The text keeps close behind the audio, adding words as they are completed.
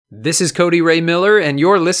This is Cody Ray Miller, and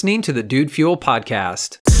you're listening to the Dude Fuel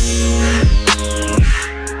Podcast.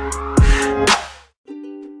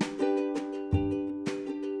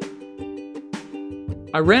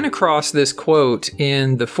 I ran across this quote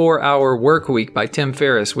in The 4-Hour Workweek by Tim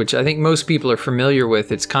Ferriss, which I think most people are familiar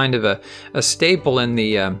with. It's kind of a staple in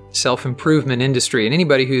the self-improvement industry. And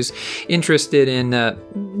anybody who's interested in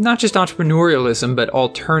not just entrepreneurialism, but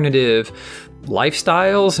alternative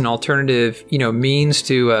lifestyles and alternative, means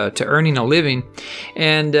to earning a living.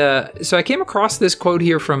 And so I came across this quote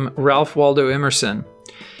here from Ralph Waldo Emerson.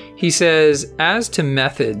 He says, "As to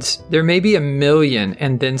methods, there may be 1,000,000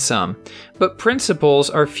 and then some, but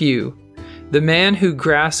principles are few. The man who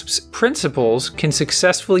grasps principles can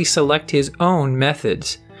successfully select his own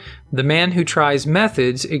methods. The man who tries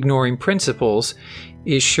methods ignoring principles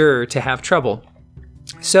is sure to have trouble."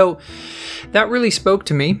 So that really spoke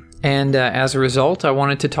to me. And as a result, I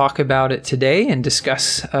wanted to talk about it today and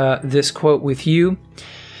discuss this quote with you.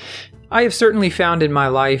 I have certainly found in my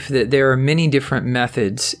life that there are many different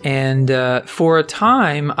methods, and for a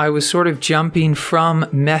time I was sort of jumping from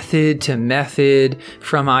method to method,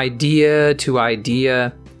 from idea to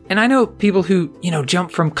idea. And I know people who,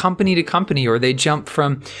 jump from company to company, or they jump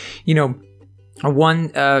from,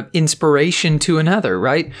 one inspiration to another,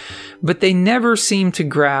 right? But they never seem to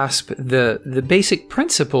grasp the basic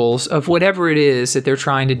principles of whatever it is that they're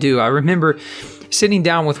trying to do. I remember sitting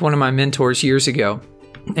down with one of my mentors years ago,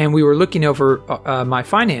 and we were looking over my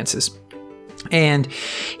finances. And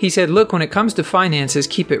he said, look, when it comes to finances,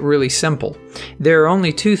 keep it really simple. There are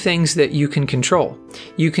only two things that you can control.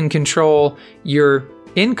 You can control your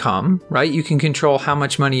income, right? You can control how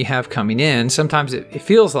much money you have coming in. Sometimes it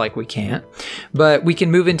feels like we can't, but we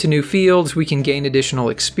can move into new fields. We can gain additional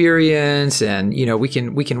experience, and we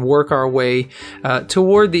can work our way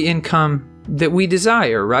toward the income that we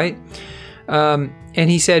desire, right? And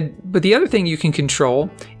he said, but the other thing you can control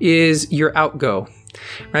is your outgo,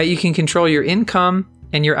 right? You can control your income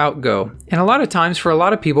and your outgo. And a lot of times for a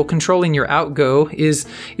lot of people, controlling your outgo is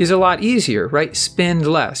a lot easier, right? Spend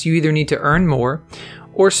less. You either need to earn more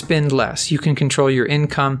or spend less. You can control your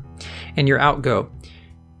income and your outgo.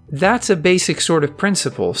 That's a basic sort of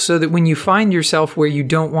principle, so that when you find yourself where you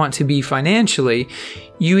don't want to be financially,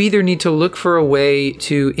 you either need to look for a way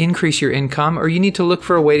to increase your income, or you need to look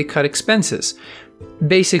for a way to cut expenses.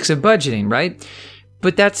 Basics of budgeting, right?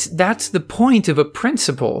 But that's the point of a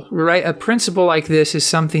principle, right? A principle like this is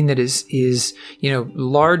something that is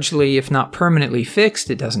largely, if not permanently fixed.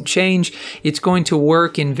 It doesn't change. It's going to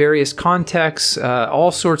work in various contexts, all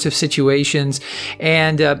sorts of situations,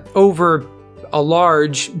 and over a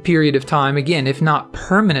large period of time, again, if not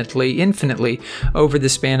permanently, infinitely over the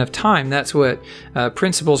span of time. That's what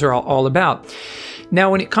principles are all about. Now,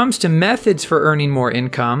 when it comes to methods for earning more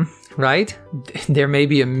income, right? There may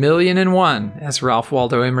be 1,000,001, as Ralph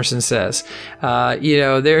Waldo Emerson says.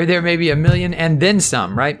 There may be 1,000,000 and then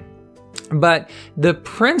some, right? But the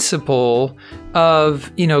principle of,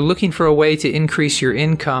 looking for a way to increase your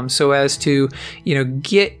income so as to,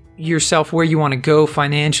 get yourself where you want to go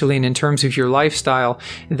financially and in terms of your lifestyle,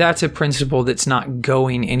 that's a principle that's not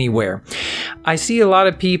going anywhere. I see a lot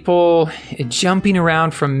of people jumping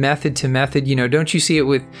around from method to method. Don't you see it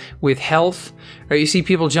with health? Or you see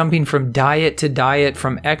people jumping from diet to diet,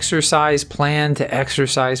 from exercise plan to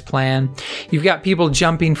exercise plan. You've got people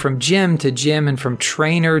jumping from gym to gym and from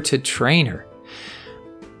trainer to trainer.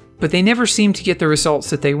 But they never seem to get the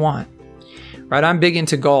results that they want. Right, I'm big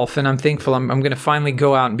into golf, and I'm thankful I'm going to finally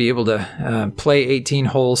go out and be able to play 18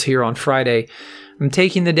 holes here on Friday. I'm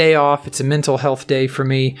taking the day off. It's a mental health day for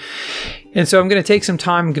me. And so I'm going to take some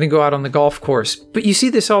time. I'm going to go out on the golf course. But you see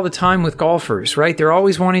this all the time with golfers, right? They're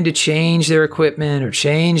always wanting to change their equipment or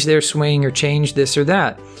change their swing or change this or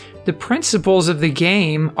that. The principles of the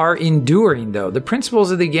game are enduring, though. The principles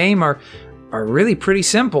of the game are really pretty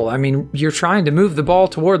simple. I mean, you're trying to move the ball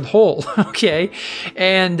toward the hole, okay?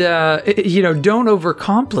 And, don't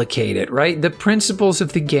overcomplicate it, right? The principles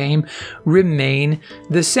of the game remain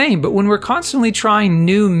the same. But when we're constantly trying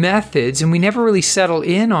new methods and we never really settle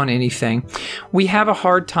in on anything, we have a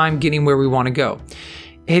hard time getting where we want to go.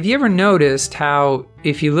 Have you ever noticed how,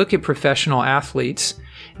 if you look at professional athletes,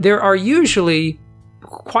 there are usually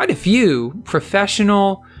quite a few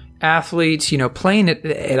professional athletes, playing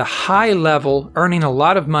at a high level, earning a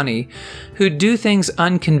lot of money, who do things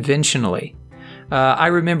unconventionally. I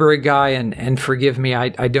remember a guy, and forgive me,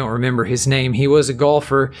 I don't remember his name. He was a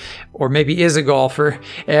golfer, or maybe is a golfer,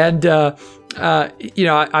 and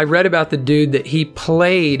I read about the dude that he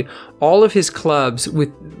played all of his clubs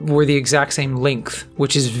were the exact same length,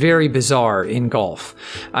 which is very bizarre in golf.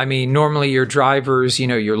 I mean, normally your drivers,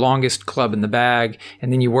 your longest club in the bag,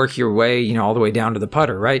 and then you work your way, all the way down to the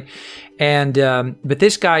putter, right? And but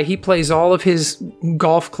this guy, he plays all of his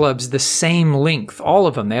golf clubs the same length, all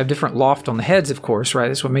of them. They have different loft on the heads, of course, right?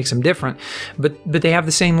 That's what makes them different. But they have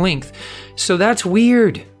the same length. So that's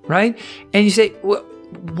weird, right? And you say, well,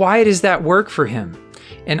 why does that work for him?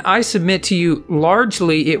 And I submit to you,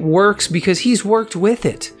 largely it works because he's worked with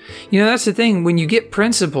it. That's the thing. When you get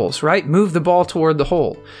principles, right? Move the ball toward the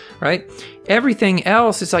hole, right? Everything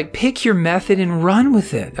else, it's like pick your method and run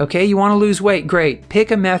with it, okay? You want to lose weight? Great.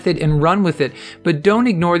 Pick a method and run with it, but don't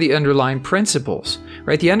ignore the underlying principles,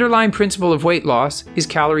 right? The underlying principle of weight loss is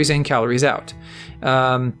calories in, calories out.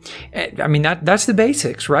 That's the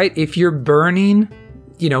basics, right? If you're burning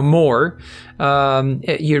more,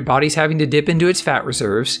 your body's having to dip into its fat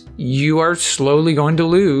reserves, you are slowly going to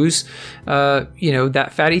lose, that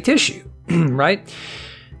fatty tissue, right?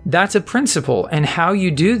 That's a principle, and how you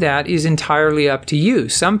do that is entirely up to you.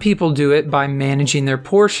 Some people do it by managing their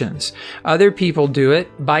portions. Other people do it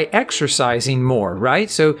by exercising more, right?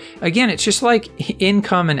 So again, it's just like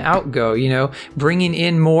income and outgo, bringing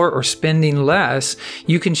in more or spending less.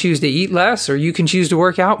 You can choose to eat less or you can choose to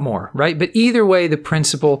work out more, right? But either way, the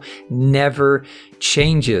principle never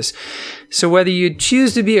changes. So whether you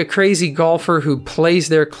choose to be a crazy golfer who plays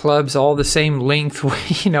their clubs all the same length,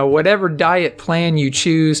 whatever diet plan you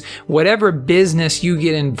choose, whatever business you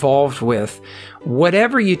get involved with,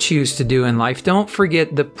 whatever you choose to do in life, don't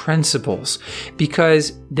forget the principles,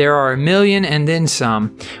 because there are a million and then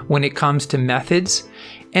some when it comes to methods.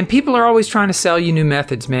 And people are always trying to sell you new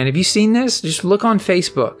methods, man. Have you seen this? Just look on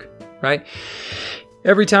Facebook, right?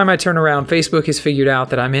 Every time I turn around, Facebook has figured out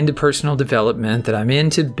that I'm into personal development, that I'm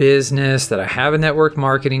into business, that I have a network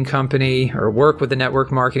marketing company or work with a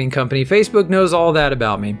network marketing company. Facebook knows all that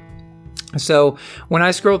about me. So when I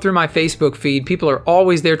scroll through my Facebook feed, people are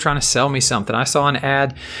always there trying to sell me something. I saw an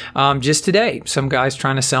ad just today. Some guy's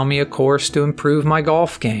trying to sell me a course to improve my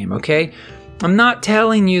golf game, okay? I'm not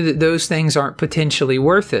telling you that those things aren't potentially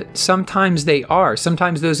worth it. Sometimes they are.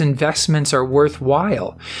 Sometimes those investments are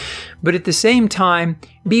worthwhile. But at the same time,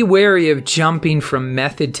 be wary of jumping from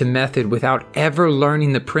method to method without ever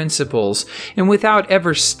learning the principles and without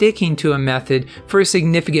ever sticking to a method for a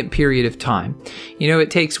significant period of time.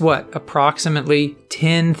 It takes approximately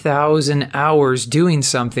 10,000 hours doing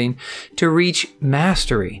something to reach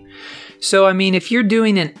mastery. So, if you're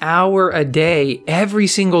doing an hour a day every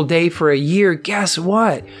single day for a year, guess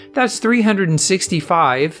what? That's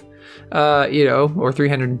 365, or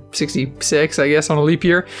 366, I guess, on a leap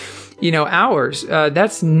year, hours.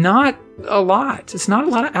 That's not a lot. It's not a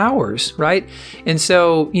lot of hours, right? And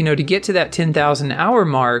so, to get to that 10,000 hour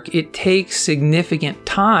mark, it takes significant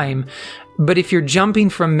time. But if you're jumping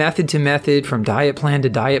from method to method, from diet plan to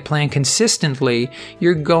diet plan consistently,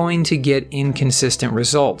 you're going to get inconsistent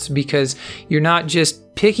results because you're not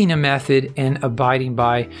just picking a method and abiding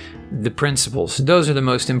by the principles. Those are the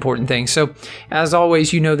most important things. So as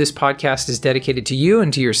always, this podcast is dedicated to you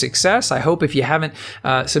and to your success. I hope if you haven't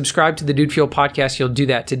subscribed to the Dude Fuel podcast, you'll do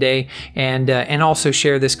that today, and also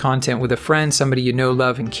share this content with a friend, somebody you know,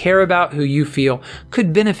 love, and care about, who you feel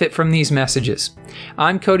could benefit from these messages.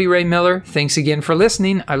 I'm Cody Ray Miller. Thanks again for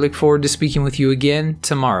listening. I look forward to speaking with you again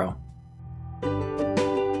tomorrow.